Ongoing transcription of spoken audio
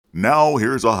Now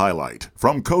here's a highlight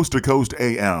from Coast to Coast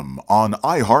AM on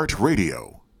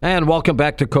iHeartRadio. And welcome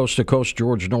back to Coast.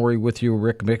 George Norrie with you.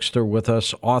 Rick Mixter with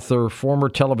us, author, former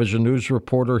television news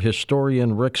reporter,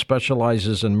 historian. Rick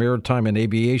specializes in maritime and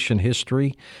aviation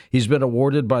history. He's been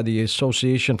awarded by the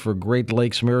Association for Great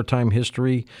Lakes Maritime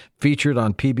History, featured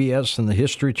on PBS and the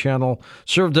History Channel,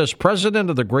 served as president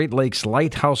of the Great Lakes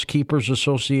Lighthouse Keepers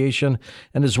Association,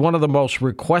 and is one of the most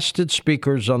requested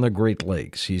speakers on the Great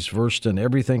Lakes. He's versed in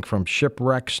everything from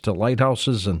shipwrecks to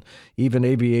lighthouses and even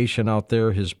aviation out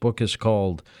there. His book is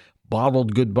called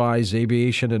Bottled Goodbyes,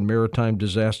 Aviation and Maritime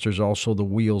Disasters, also the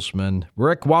Wheelsman.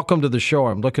 Rick, welcome to the show.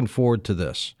 I'm looking forward to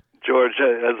this. George,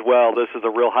 as well, this is a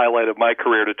real highlight of my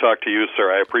career to talk to you,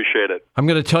 sir. I appreciate it. I'm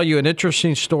going to tell you an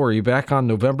interesting story. Back on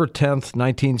November 10th,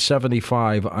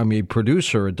 1975, I'm a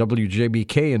producer at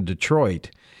WJBK in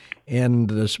Detroit, and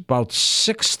it's about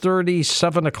 6:30,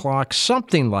 7 o'clock,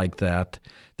 something like that.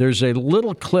 There's a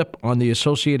little clip on the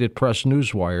Associated Press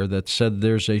newswire that said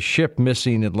there's a ship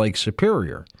missing at Lake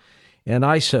Superior. And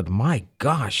I said, my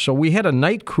gosh. So we had a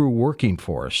night crew working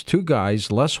for us, two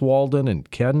guys, Les Walden and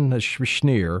Ken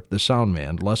Schneer, the sound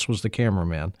man. Les was the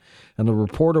cameraman. And the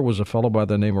reporter was a fellow by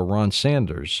the name of Ron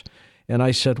Sanders. And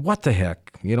I said, what the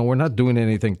heck? We're not doing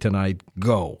anything tonight.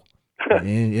 Go.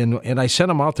 and I sent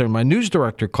him out there. And my news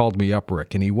director called me up,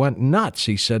 Rick, and he went nuts.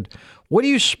 He said, what are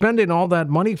you spending all that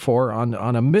money for on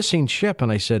a missing ship?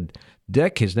 And I said,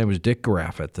 Dick, his name was Dick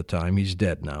Graff at the time. He's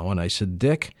dead now. And I said,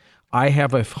 Dick, I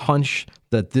have a hunch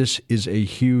that this is a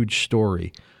huge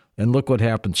story. And look what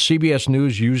happened. CBS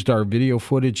News used our video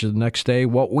footage the next day.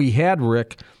 What we had,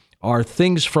 Rick, are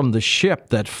things from the ship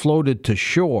that floated to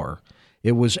shore.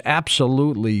 It was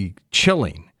absolutely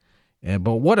chilling.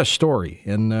 But what a story.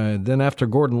 And then after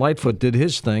Gordon Lightfoot did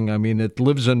his thing, I mean, it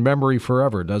lives in memory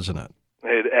forever, doesn't it?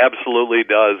 It absolutely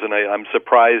does, and I'm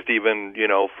surprised even,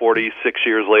 46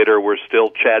 years later, we're still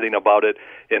chatting about it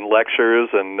in lectures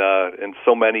and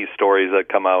so many stories that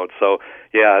come out. So,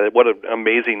 yeah, what an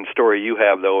amazing story you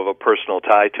have, though, of a personal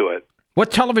tie to it.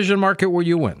 What television market were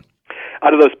you in?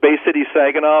 Out of this Bay City,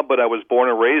 Saginaw, but I was born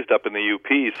and raised up in the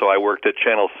UP, so I worked at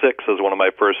Channel 6 as one of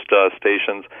my first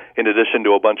stations, in addition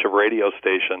to a bunch of radio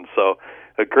stations. So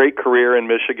a great career in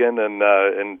Michigan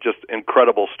and just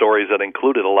incredible stories that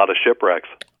included a lot of shipwrecks.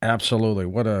 Absolutely.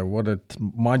 What a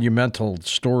monumental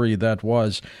story that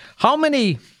was. How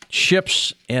many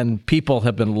ships and people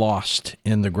have been lost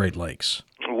in the Great Lakes?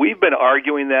 We've been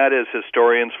arguing that as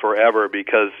historians forever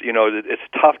because, it's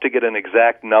tough to get an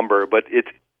exact number, but it's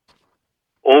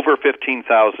over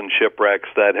 15,000 shipwrecks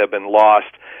that have been lost.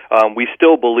 We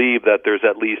still believe that there's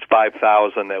at least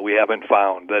 5,000 that we haven't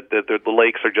found, that the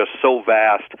lakes are just so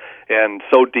vast and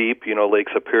so deep. Lake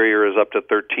Superior is up to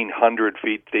 1,300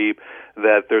 feet deep,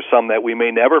 that there's some that we may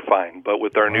never find. But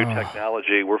with our new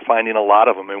technology, we're finding a lot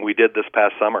of them, and we did this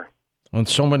past summer. And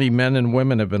so many men and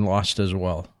women have been lost as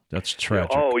well. That's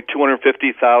tragic.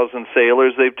 250,000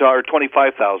 sailors, or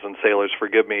 25,000 sailors,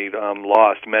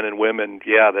 lost, men and women,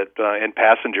 and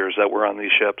passengers that were on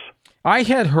these ships. I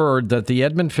had heard that the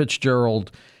Edmund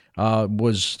Fitzgerald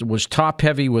was top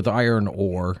heavy with iron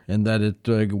ore, and that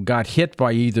it got hit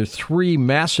by either three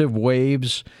massive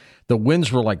waves. The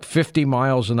winds were like 50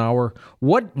 miles an hour.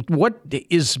 What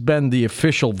has been the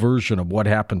official version of what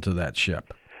happened to that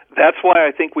ship? That's why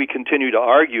I think we continue to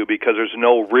argue, because there's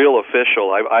no real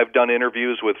official. I've done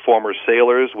interviews with former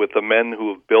sailors, with the men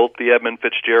who have built the Edmund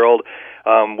Fitzgerald,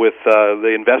 with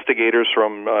the investigators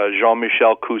from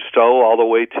Jean-Michel Cousteau all the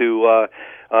way to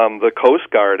the Coast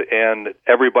Guard, and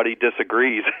everybody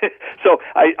disagrees. So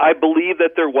I believe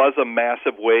that there was a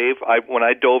massive wave. When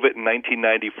I dove it in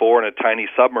 1994 in a tiny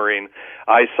submarine,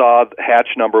 I saw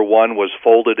hatch number 1 was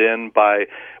folded in by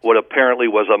what apparently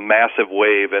was a massive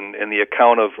wave, and the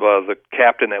account of the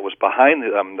captain that was behind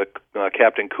them,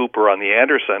 Captain Cooper on the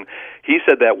Anderson, he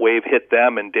said that wave hit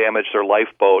them and damaged their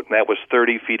lifeboat, and that was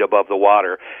 30 feet above the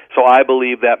water. So I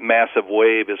believe that massive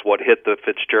wave is what hit the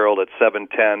Fitzgerald at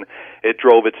 7:10. It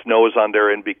drove its nose under,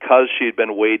 and because she had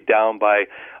been weighed down by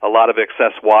a lot of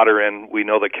excess water, and we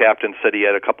know the captain said he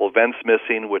had a couple of vents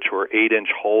missing, which were 8-inch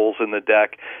holes in the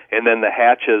deck, and then the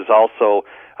hatches also,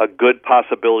 a good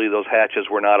possibility those hatches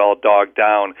were not all dogged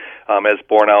down, as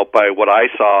borne out by what I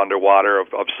saw underwater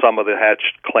of some of the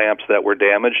hatch clamps that were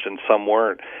damaged and some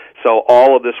weren't. So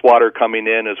all of this water coming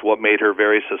in is what made her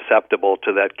very susceptible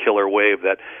to that killer wave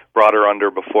that brought her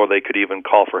under before they could even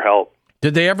call for help.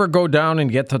 Did they ever go down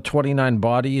and get the 29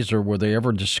 bodies, or were they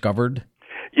ever discovered?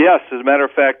 Yes, as a matter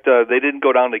of fact, they didn't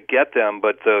go down to get them,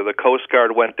 but the Coast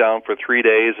Guard went down for 3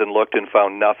 days and looked and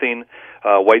found nothing.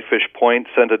 Whitefish Point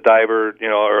sent a diver,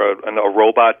 or a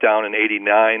robot down in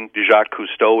 '89. Jacques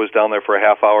Cousteau was down there for a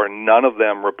half hour. None of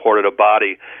them reported a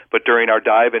body. But during our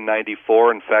dive in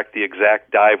 '94, in fact, the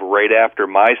exact dive right after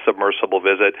my submersible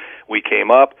visit, we came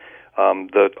up.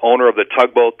 The owner of the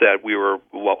tugboat that we were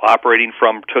operating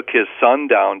from took his son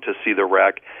down to see the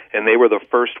wreck, and they were the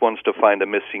first ones to find a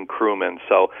missing crewman.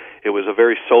 So it was a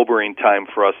very sobering time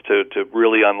for us to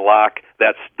really unlock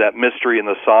that mystery in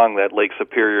the song that Lake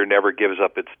Superior never gives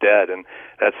up its dead, and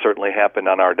that certainly happened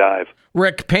on our dive.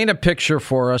 Rick, paint a picture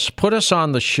for us. Put us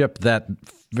on the ship that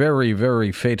very,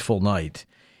 very fateful night,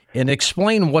 and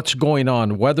explain what's going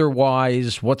on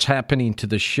weather-wise, what's happening to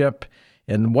the ship,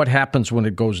 and what happens when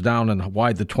it goes down, and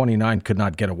why the 29 could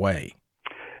not get away.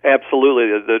 Absolutely.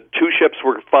 The two ships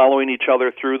were following each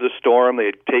other through the storm. They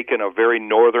had taken a very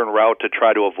northern route to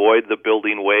try to avoid the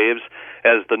building waves.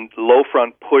 As the low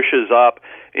front pushes up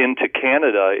into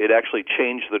Canada, it actually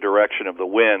changed the direction of the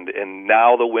wind, and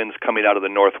now the wind's coming out of the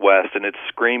northwest, and it's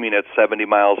screaming at 70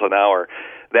 miles an hour.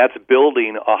 That's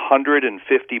building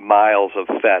 150 miles of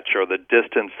fetch, or the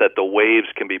distance that the waves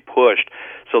can be pushed.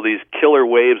 So these killer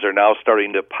waves are now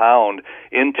starting to pound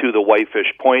into the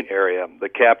Whitefish Point area. The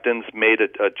captains made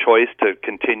a choice to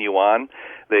continue on.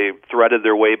 They threaded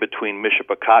their way between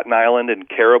Michipicoten Island and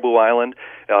Caribou Island.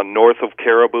 North of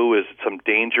Caribou is some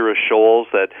dangerous shoals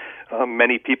that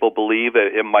many people believe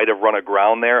it might have run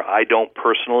aground there. I don't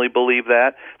personally believe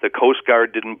that. The Coast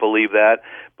Guard didn't believe that.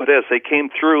 But as they came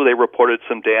through, they reported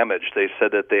some damage. They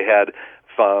said that they had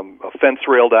a fence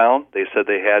rail down. They said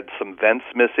they had some vents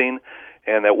missing,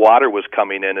 and that water was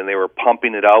coming in, and they were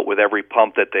pumping it out with every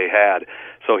pump that they had.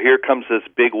 So here comes this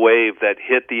big wave that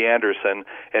hit the Anderson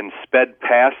and sped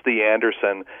past the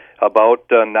Anderson about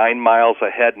 9 miles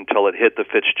ahead until it hit the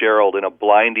Fitzgerald in a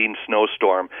blinding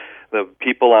snowstorm. The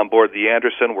people on board the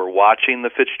Anderson were watching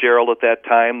the Fitzgerald at that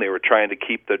time. They were trying to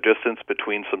keep the distance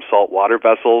between some saltwater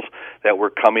vessels that were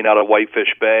coming out of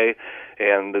Whitefish Bay,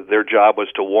 and their job was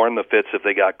to warn the Fitz if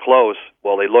they got close.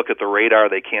 Well, they look at the radar,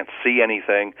 they can't see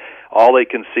anything. All they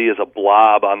can see is a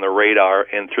blob on the radar,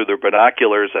 and through their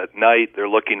binoculars at night, they're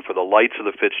looking for the lights of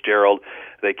the Fitzgerald.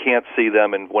 They can't see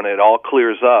them, and when it all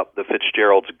clears up, the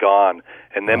Fitzgerald's gone.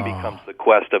 And then becomes the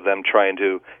quest of them trying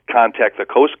to contact the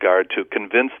Coast Guard to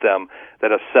convince them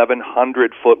that a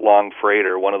 700-foot-long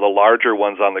freighter, one of the larger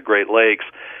ones on the Great Lakes,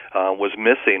 was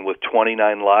missing with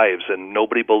 29 lives, and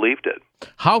nobody believed it.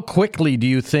 How quickly do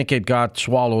you think it got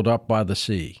swallowed up by the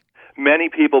sea? Many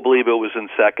people believe it was in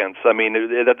seconds. I mean,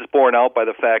 that's borne out by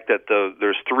the fact that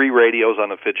there's 3 radios on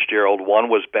the Fitzgerald. One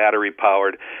was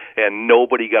battery-powered, and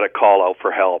nobody got a call out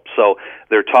for help. So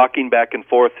they're talking back and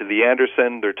forth to the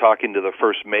Anderson. They're talking to the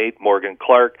first mate, Morgan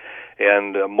Clark,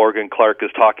 and Morgan Clark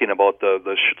is talking about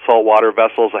the saltwater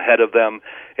vessels ahead of them.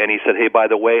 And he said, hey, by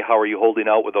the way, how are you holding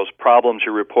out with those problems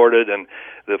you reported? And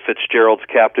the Fitzgerald's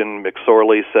captain,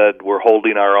 McSorley, said, we're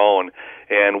holding our own.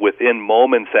 And within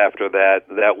moments after that,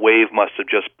 that wave must have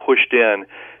just pushed in,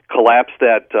 collapsed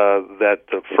that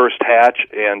first hatch,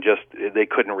 and just they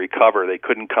couldn't recover. They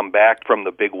couldn't come back from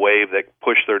the big wave that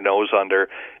pushed their nose under,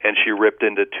 and she ripped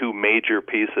into 2 major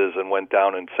pieces and went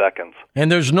down in seconds.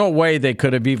 And there's no way they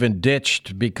could have even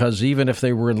ditched, because even if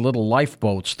they were in little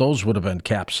lifeboats, those would have been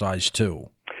capsized too.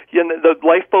 Yeah, the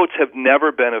lifeboats have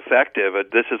never been effective.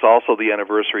 This is also the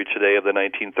anniversary today of the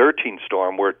 1913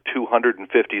 storm, where 250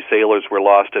 sailors were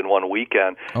lost in one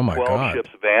weekend. Oh my 12 God. ships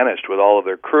vanished with all of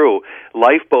their crew.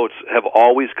 Lifeboats have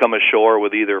always come ashore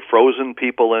with either frozen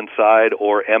people inside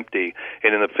or empty.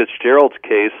 And in the Fitzgerald's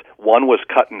case, one was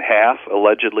cut in half,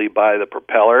 allegedly by the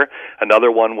propeller.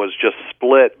 Another one was just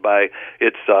split by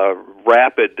its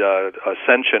rapid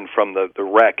ascension from the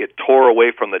wreck. It tore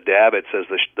away from the davits as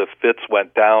the Fitz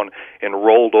went down and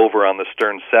rolled over on the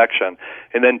stern section.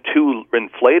 And then 2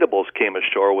 inflatables came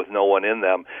ashore with no one in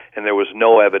them, and there was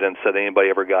no evidence that anybody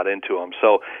ever got into them.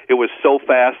 So it was so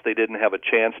fast they didn't have a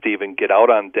chance to even get out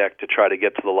on deck to try to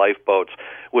get to the lifeboats,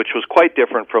 which was quite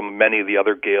different from many of the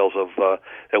other gales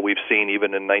that we've seen,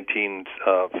 even in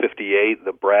 1958,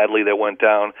 the Bradley that went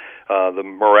down, the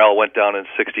Morel went down in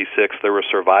 66. There were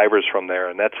survivors from there,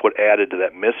 and that's what added to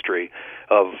that mystery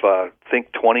of, I think,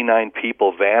 29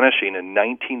 people vanishing in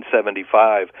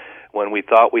 1975 when we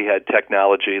thought we had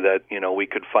technology that, we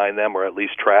could find them or at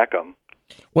least track them.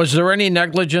 Was there any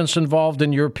negligence involved,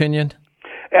 in your opinion?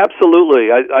 Absolutely.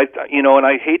 And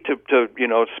I hate to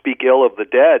speak ill of the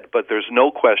dead, but there's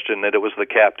no question that it was the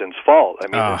captain's fault. I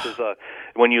mean, this is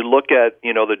when you look at,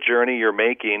 the journey you're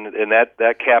making, and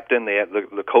that captain,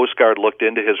 the Coast Guard looked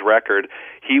into his record.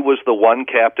 He was the one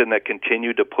captain that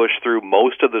continued to push through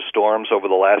most of the storms over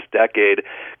the last decade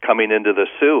coming into the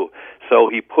Sioux. So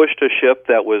he pushed a ship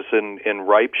that was in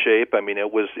ripe shape. I mean,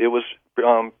 it was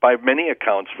by many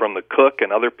accounts, from the cook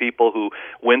and other people who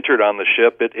wintered on the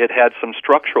ship, it had some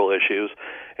structural issues.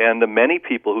 And the many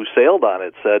people who sailed on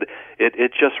it said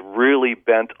it just really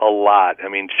bent a lot. I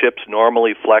mean, ships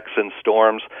normally flex in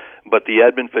storms, but the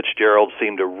Edmund Fitzgerald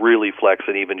seemed to really flex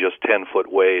in even just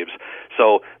 10-foot waves.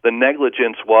 So the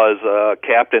negligence was a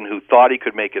captain who thought he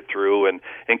could make it through, and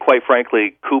quite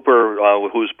frankly, Cooper,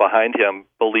 who's behind him,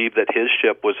 believed that his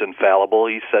ship was infallible.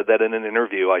 He said that in an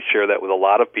interview. I share that with a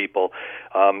lot of people.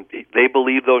 They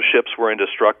believe those ships were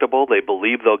indestructible. They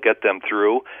believe they'll get them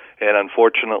through. And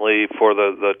unfortunately, for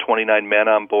the 29 men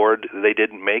on board, they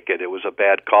didn't make it. It was a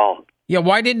bad call. Yeah,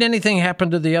 why didn't anything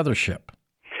happen to the other ship?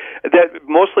 That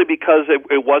mostly because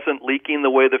it wasn't leaking the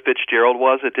way the Fitzgerald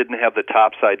was. It didn't have the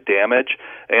topside damage.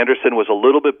 Anderson was a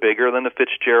little bit bigger than the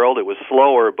Fitzgerald. It was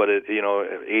slower, but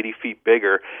 80 feet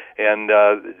bigger. And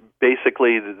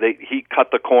basically, he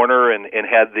cut the corner and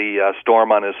had the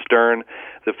storm on his stern.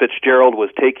 The Fitzgerald was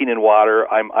taking in water.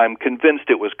 I'm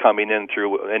convinced it was coming in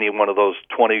through any one of those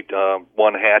 21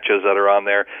 hatches that are on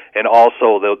there, and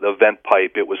also the vent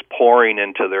pipe. It was pouring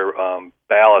into their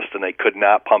ballast, and they could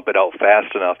not pump it out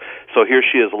fast enough. So here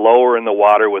she is lower in the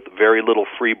water with very little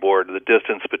freeboard, the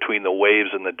distance between the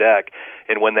waves and the deck.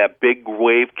 And when that big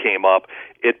wave came up,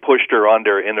 it pushed her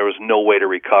under, and there was no way to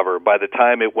recover. By the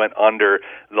time it went under,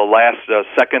 the last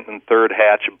second and third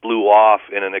hatch blew off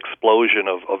in an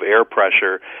explosion of air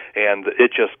pressure, and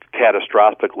it just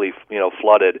catastrophically,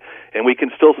 flooded. And we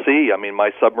can still see, I mean,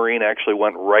 my submarine actually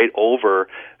went right over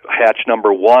hatch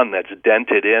number 1 that's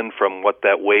dented in from what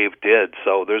that wave did.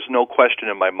 So there's no question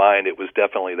in my mind it was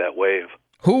definitely that wave.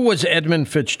 Who was Edmund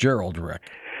Fitzgerald,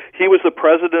 Rick? He was the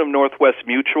president of Northwest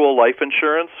Mutual Life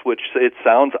Insurance, which it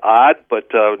sounds odd, but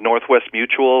Northwest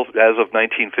Mutual, as of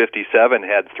 1957,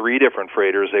 had 3 different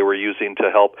freighters they were using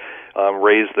to help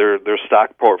raise their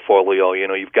stock portfolio.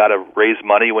 You've got to raise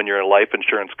money when you're a life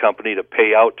insurance company to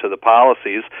pay out to the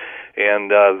policies.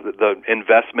 And the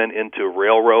investment into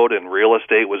railroad and real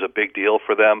estate was a big deal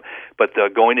for them. But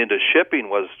going into shipping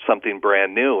was something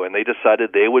brand new, and they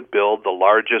decided they would build the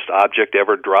largest object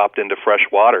ever dropped into fresh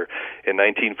water. In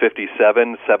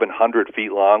 1957, 700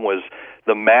 feet long was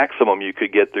the maximum you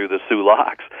could get through the Sioux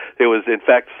locks. It was, in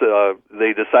fact,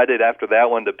 they decided after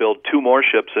that one to build 2 more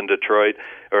ships in Detroit,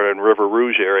 or in River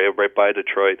Rouge area right by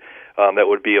Detroit, that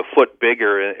would be a foot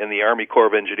bigger, and the Army Corps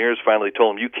of Engineers finally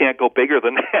told them, you can't go bigger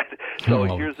than that. So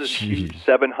here's this huge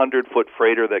 700-foot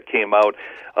freighter that came out,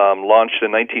 launched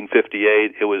in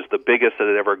 1958. It was the biggest that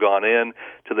had ever gone in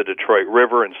to the Detroit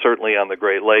River and certainly on the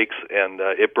Great Lakes, and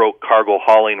it broke cargo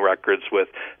hauling records with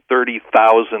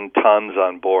 30,000 tons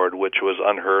on board, which was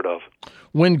unheard of.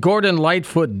 When Gordon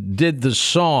Lightfoot did the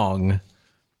song,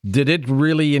 did it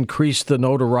really increase the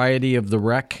notoriety of the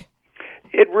wreck?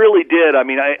 It really did. I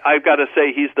mean, I've got to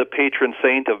say he's the patron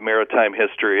saint of maritime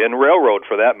history and railroad,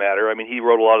 for that matter. I mean, he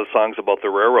wrote a lot of songs about the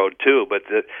railroad, too, but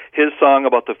his song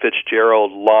about the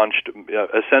Fitzgerald launched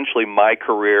essentially my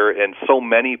career and so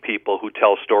many people who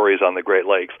tell stories on the Great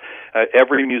Lakes.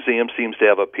 Every museum seems to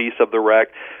have a piece of the wreck.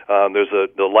 There's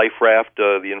the life raft,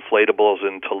 the inflatables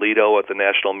in Toledo at the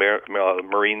National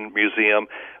Marine Museum.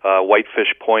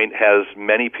 Whitefish Point has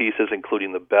many pieces,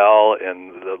 including the bell,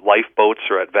 and the lifeboats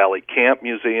are at Valley Camp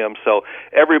Museum. So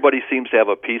everybody seems to have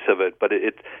a piece of it. But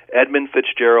Edmund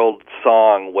Fitzgerald's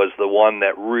song was the one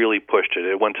that really pushed it.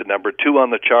 It went to number 2 on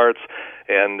the charts,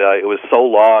 and it was so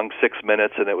long, 6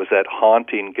 minutes, and it was that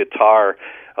haunting guitar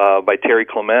by Terry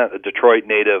Clement, a Detroit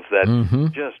native, that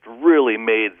just really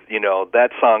made that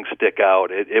song stick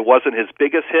out. It wasn't his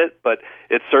biggest hit, but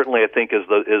it certainly, I think, is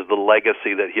the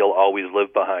legacy that he'll always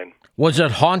live behind. Was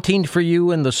it haunting for you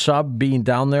in the sub being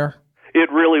down there? It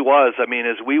really was. I mean,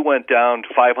 as we went down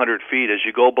 500 feet, as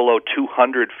you go below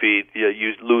 200 feet,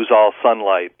 you lose all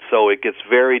sunlight. So it gets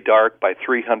very dark by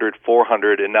 300,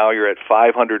 400, and now you're at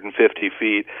 550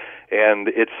 feet. and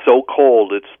it's so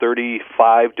cold, it's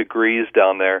 35 degrees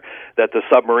down there, that the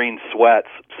submarine sweats.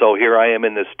 So here I am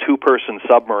in this two-person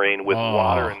submarine with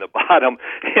water in the bottom,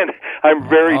 and I'm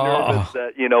very nervous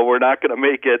that, we're not going to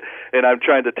make it, and I'm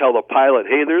trying to tell the pilot,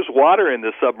 hey, there's water in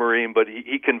the submarine, but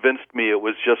he convinced me it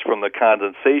was just from the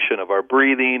condensation of our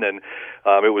breathing, and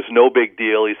it was no big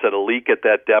deal. He said a leak at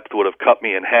that depth would have cut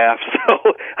me in half,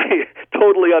 so I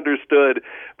totally understood.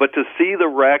 But to see the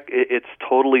wreck, it's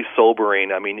totally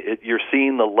sobering. I mean, you're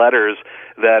seeing the letters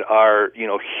that are,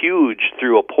 huge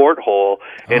through a porthole,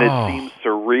 and it seems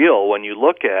surreal when you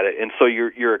look at it. And so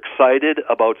you're excited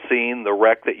about seeing the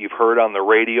wreck that you've heard on the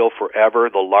radio forever,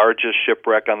 the largest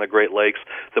shipwreck on the Great Lakes,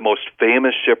 the most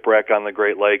famous shipwreck on the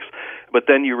Great Lakes. But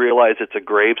then you realize it's a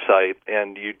gravesite,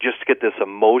 and you just get this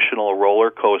emotional roller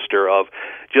coaster of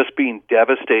just being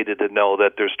devastated to know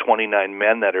that there's 29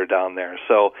 men that are down there.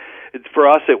 So for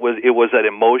us, it was that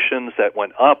emotions that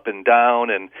went up and down,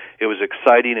 and it was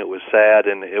exciting, it was sad,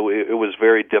 and it was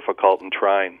very difficult and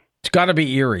trying. It's got to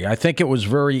be eerie. I think it was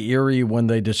very eerie when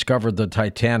they discovered the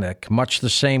Titanic, much the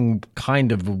same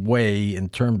kind of way in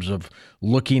terms of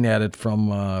looking at it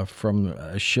from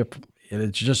a ship.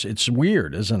 It's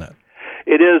weird, isn't it?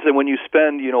 It is, and when you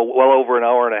spend, well over an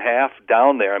hour and a half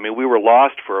down there, I mean, we were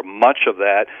lost for much of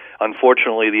that.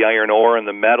 Unfortunately, the iron ore and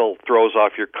the metal throws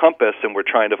off your compass, and we're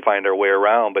trying to find our way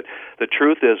around. But the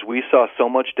truth is, we saw so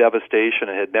much devastation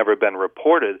it had never been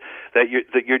reported that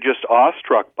you're just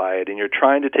awestruck by it, and you're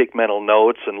trying to take mental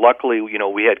notes. And luckily,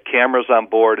 we had cameras on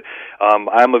board.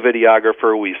 I'm a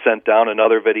videographer. We sent down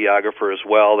another videographer as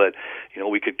well that,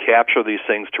 we could capture these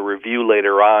things to review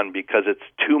later on, because it's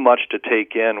too much to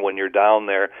take in when you're down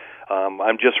there.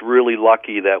 I'm just really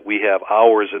lucky that we have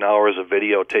hours and hours of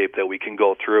videotape that we can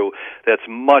go through that's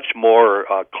much more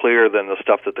clear than the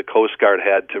stuff that the Coast Guard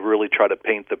had to really try to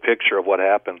paint the picture of what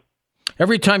happened.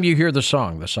 Every time you hear the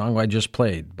song I just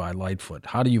played by Lightfoot,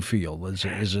 how do you feel? Is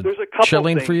it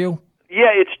chilling for you?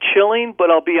 Yeah, it's chilling,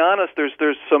 but I'll be honest,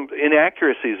 there's some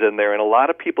inaccuracies in there, and a lot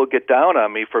of people get down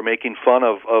on me for making fun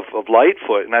of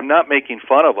Lightfoot, and I'm not making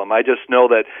fun of him. I just know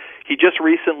that he just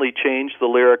recently changed the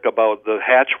lyric about the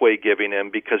hatchway giving him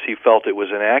because he felt it was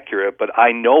inaccurate, but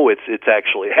I know it's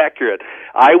actually accurate.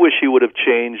 I wish he would have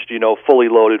changed, fully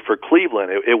loaded for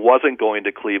Cleveland. It wasn't going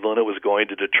to Cleveland, it was going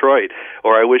to Detroit.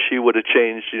 Or I wish he would have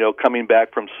changed, coming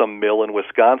back from some mill in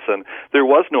Wisconsin. There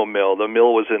was no mill. The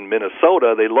mill was in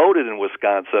Minnesota. They loaded in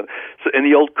Wisconsin. So, and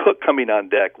the old cook coming on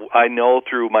deck, I know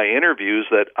through my interviews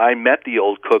that I met the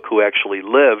old cook who actually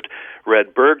lived,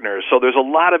 Red Bergner. So there's a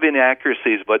lot of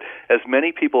inaccuracies, but as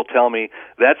many people tell me,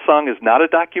 that song is not a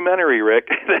documentary, Rick.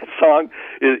 That song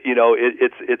is,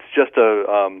 it's just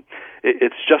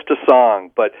a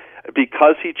song, but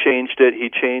because he changed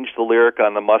the lyric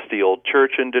on the musty old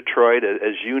church in Detroit.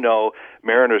 As you know,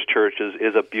 Mariners Church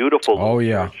is a beautiful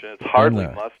church. It's hardly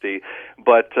musty,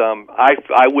 but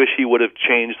I wish he would have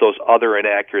changed those other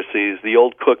inaccuracies. The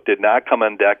old cook did not come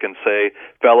on deck and say,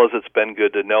 fellas, it's been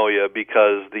good to know you,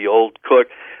 because the old cook,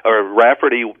 or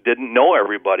Rafferty, didn't know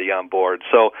everybody on board.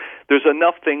 So there's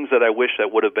enough things that I wish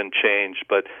that would have been changed,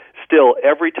 but still,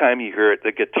 every time you hear it,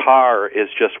 the guitar is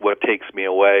just what takes me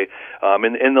away.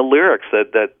 And the lyrics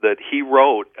that he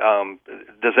wrote,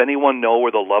 does anyone know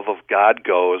where the love of God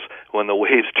goes when the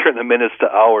waves turn the minutes to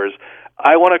hours?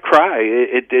 I want to cry.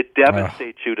 It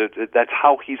devastates you. That's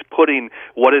how he's putting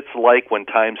what it's like when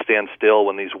time stands still,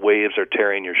 when these waves are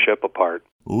tearing your ship apart.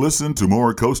 Listen to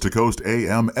more Coast to Coast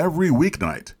AM every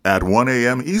weeknight at 1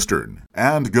 a.m. Eastern,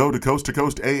 and go to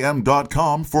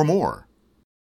coasttocoastam.com for more.